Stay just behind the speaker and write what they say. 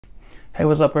Hey,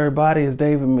 what's up everybody? It's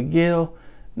David McGill.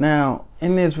 Now,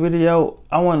 in this video,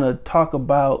 I want to talk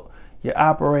about your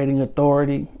operating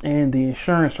authority and the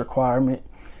insurance requirement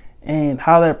and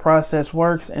how that process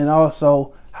works, and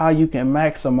also how you can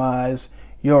maximize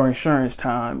your insurance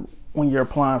time when you're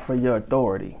applying for your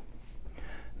authority.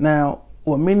 Now,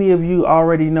 what many of you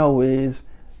already know is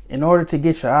in order to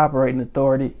get your operating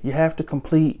authority, you have to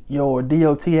complete your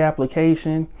DOT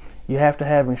application, you have to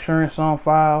have insurance on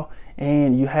file,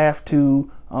 and you have to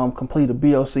complete a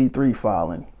BOC3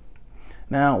 filing.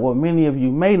 Now, what many of you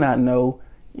may not know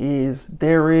is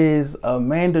there is a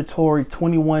mandatory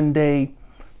 21-day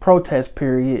protest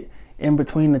period in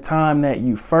between the time that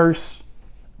you first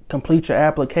complete your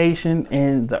application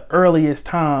and the earliest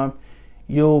time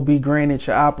you'll be granted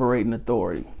your operating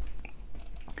authority.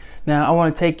 Now, I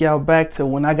want to take y'all back to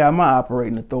when I got my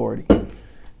operating authority.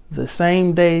 The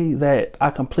same day that I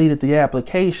completed the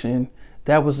application,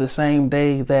 that was the same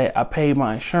day that I paid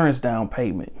my insurance down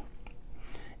payment.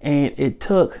 And it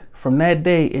took, from that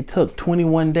day, it took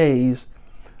 21 days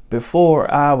before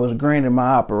I was granted my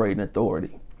operating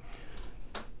authority.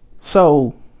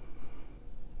 So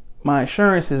my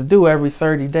insurance is due every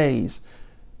 30 days.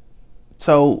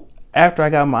 So after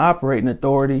I got my operating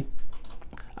authority,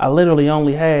 I literally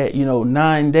only had,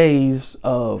 9 days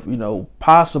of,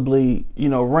 possibly,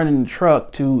 running the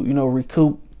truck to,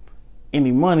 recoup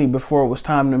any money before it was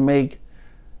time to make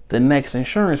the next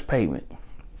insurance payment.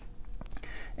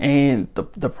 And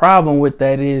the problem with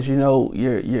that is,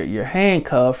 you're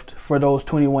handcuffed for those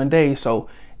 21 days. So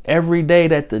every day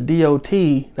that the DOT,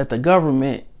 that the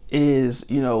government is,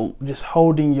 just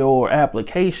holding your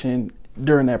application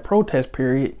during that protest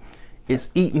period, it's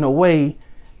eating away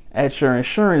at your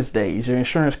insurance days, your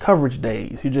insurance coverage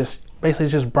days. You just basically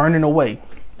just burning away.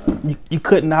 You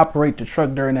couldn't operate the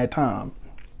truck during that time,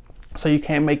 so you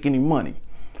can't make any money.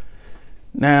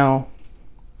 Now,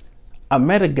 I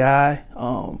met a guy,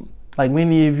 like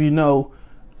many of you know,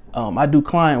 I do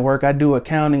client work. I do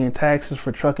accounting and taxes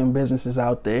for trucking businesses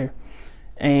out there.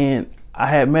 And I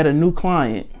had met a new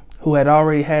client who had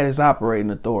already had his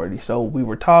operating authority. So we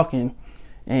were talking,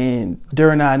 and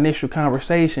during our initial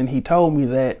conversation, he told me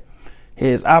that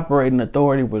his operating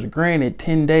authority was granted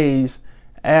 10 days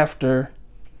after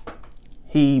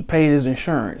he paid his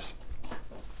insurance.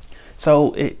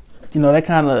 So that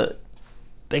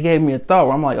gave me a thought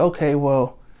where I'm like, okay,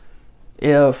 well,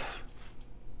 if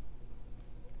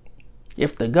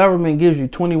the government gives you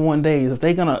 21 days, if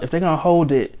they're gonna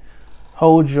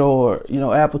hold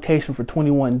your application for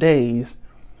 21 days,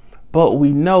 but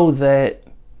we know that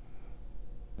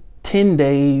 10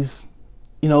 days,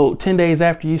 10 days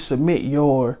after you submit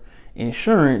your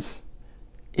insurance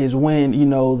is when,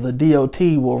 the DOT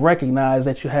will recognize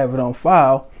that you have it on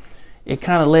file. It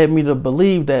kind of led me to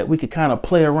believe that we could kind of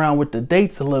play around with the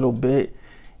dates a little bit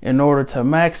in order to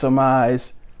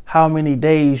maximize how many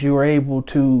days you were able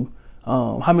to,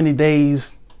 how many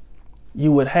days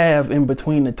you would have in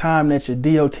between the time that your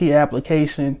DOT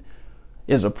application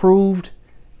is approved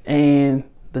and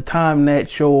the time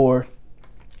that your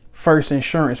first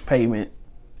insurance payment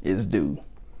is due.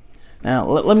 Now,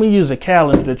 let me use a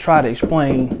calendar to try to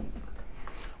explain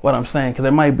what I'm saying, because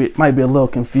it might be a little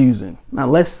confusing. Now,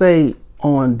 let's say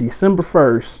on December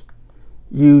 1st,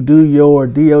 you do your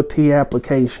DOT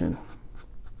application.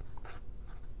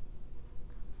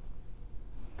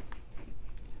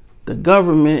 The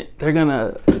government, they're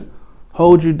gonna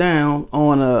hold you down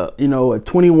on a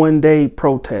 21-day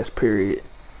protest period.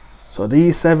 So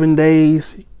these 7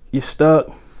 days you're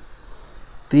stuck.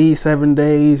 These 7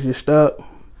 days you're stuck.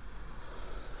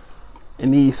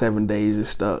 And these 7 days you're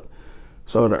stuck.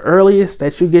 So the earliest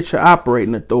that you get your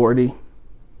operating authority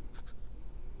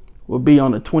will be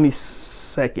on the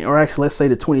 22nd, or actually let's say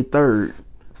the 23rd,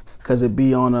 because it'd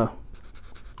be on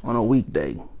a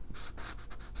weekday.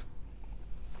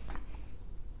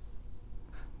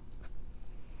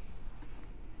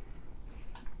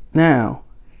 Now,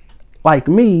 like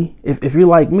me, if you're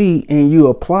like me and you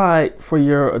applied for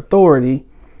your authority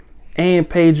and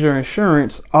paid your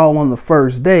insurance all on the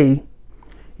first day,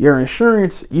 your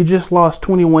insurance, you just lost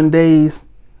 21 days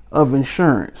of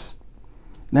insurance.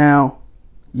 Now,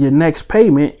 your next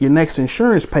payment, your next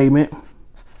insurance payment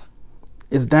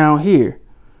is down here.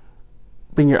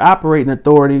 But your operating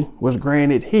authority was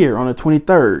granted here on the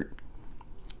 23rd.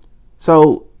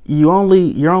 So you're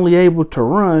only able to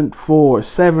run for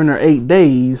 7 or 8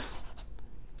 days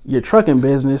your trucking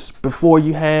business before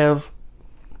you have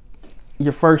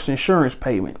your first insurance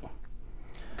payment.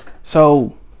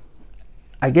 So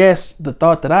I guess the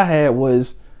thought that I had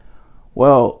was,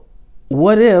 well,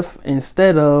 what if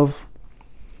instead of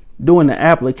doing the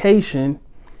application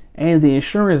and the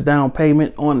insurance down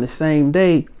payment on the same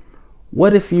day,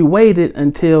 what if you waited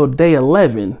until day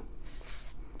 11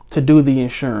 to do the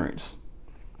insurance?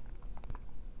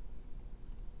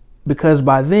 Because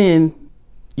by then,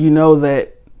 you know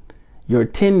that your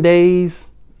 10 days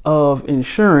of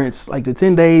insurance, like the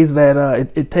 10 days that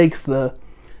it takes the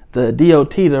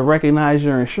DOT to recognize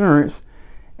your insurance,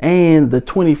 and the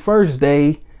 21st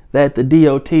day that the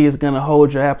DOT is going to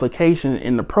hold your application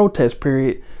in the protest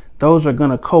period, those are going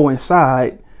to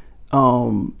coincide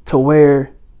to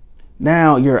where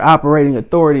now your operating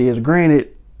authority is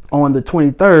granted on the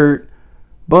 23rd,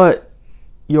 but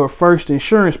your first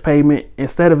insurance payment,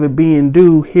 instead of it being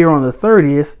due here on the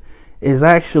 30th, is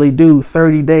actually due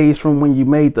 30 days from when you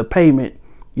made the payment,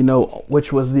 you know,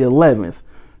 which was the 11th.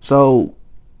 So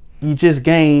you just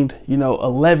gained, you know,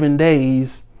 11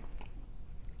 days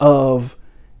of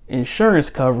insurance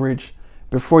coverage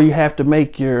before you have to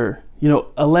make your, you know,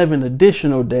 11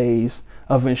 additional days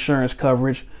of insurance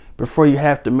coverage before you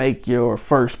have to make your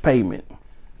first payment.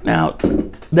 Now,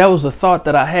 that was a thought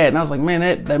that I had, and I was like,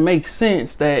 man, that makes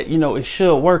sense that, you know, it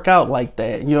should work out like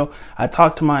that. You know, I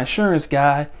talked to my insurance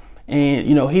guy, and,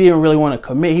 you know, he didn't really want to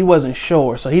commit. He wasn't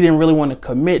sure, so he didn't really want to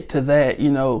commit to that,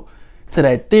 you know, to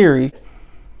that theory.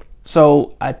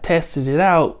 So I tested it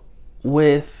out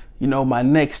with, you know, my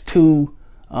next two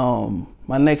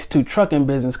trucking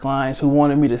business clients who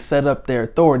wanted me to set up their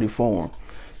authority for them.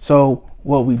 So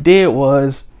what we did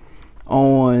was,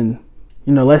 on,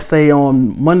 you know, let's say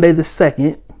on Monday the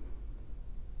 2nd,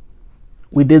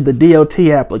 we did the DOT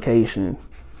application.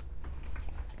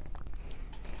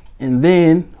 And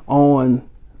then on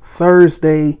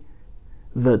Thursday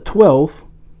the 12th,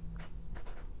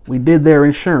 we did their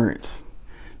insurance.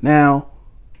 Now,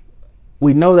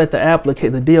 we know that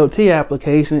the DOT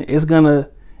application is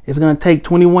gonna take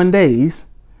 21 days,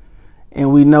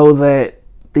 and we know that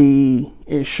the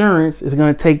insurance is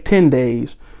gonna take 10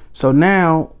 days. So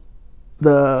now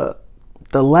the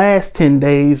last 10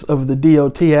 days of the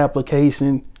DOT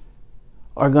application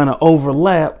are gonna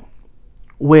overlap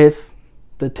with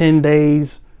the 10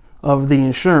 days of the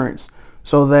insurance,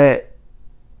 so that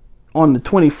on the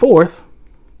 24th,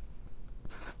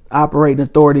 operating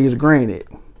authority is granted.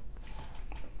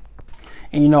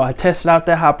 And, you know, I tested out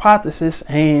that hypothesis,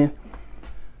 and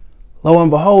lo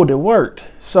and behold, it worked.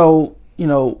 So, you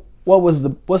know, what's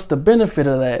the benefit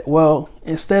of that? Well,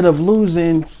 instead of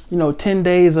losing, you know, 10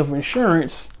 days of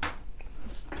insurance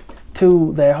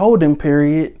to that holding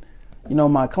period, you know,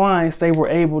 my clients, they were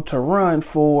able to run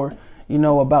for, you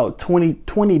know, about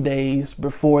 20 days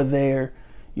before their,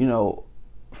 you know,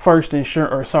 second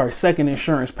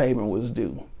insurance payment was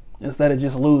due, instead of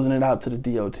just losing it out to the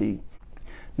DOT.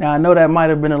 Now, I know that might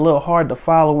have been a little hard to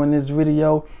follow in this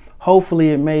video. Hopefully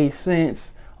it made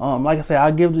sense. Like I said,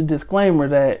 I'll give the disclaimer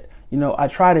that, you know, I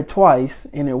tried it twice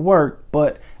and it worked,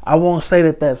 but I won't say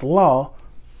that that's law.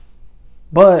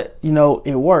 But, you know,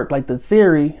 it worked. Like the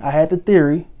theory, I had the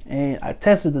theory and I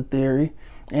tested the theory,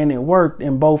 and it worked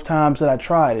in both times that I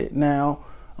tried it. Now,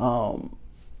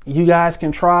 you guys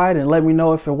can try it and let me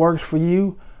know if it works for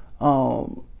you.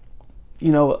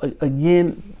 You know,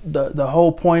 again, the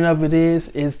whole point of it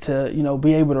is to, you know,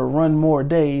 be able to run more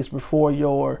days before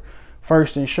your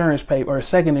first insurance payment or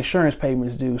second insurance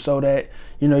payment is due, so that,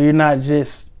 you know, you're not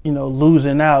just, you know,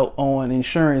 losing out on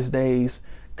insurance days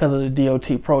because of the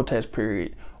DOT protest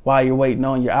period while you're waiting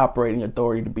on your operating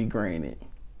authority to be granted.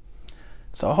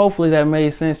 So hopefully that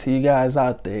made sense to you guys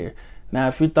out there. Now,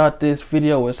 if you thought this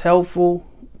video was helpful,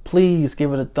 please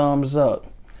give it a thumbs up.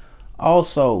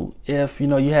 Also, if, you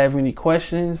know, you have any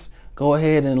questions, go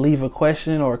ahead and leave a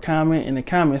question or a comment in the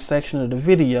comment section of the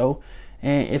video.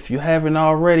 And if you haven't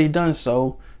already done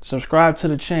so, subscribe to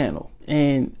the channel.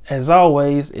 And as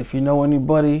always, if you know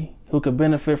anybody who could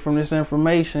benefit from this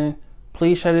information,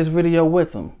 please share this video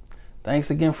with them.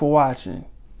 Thanks again for watching.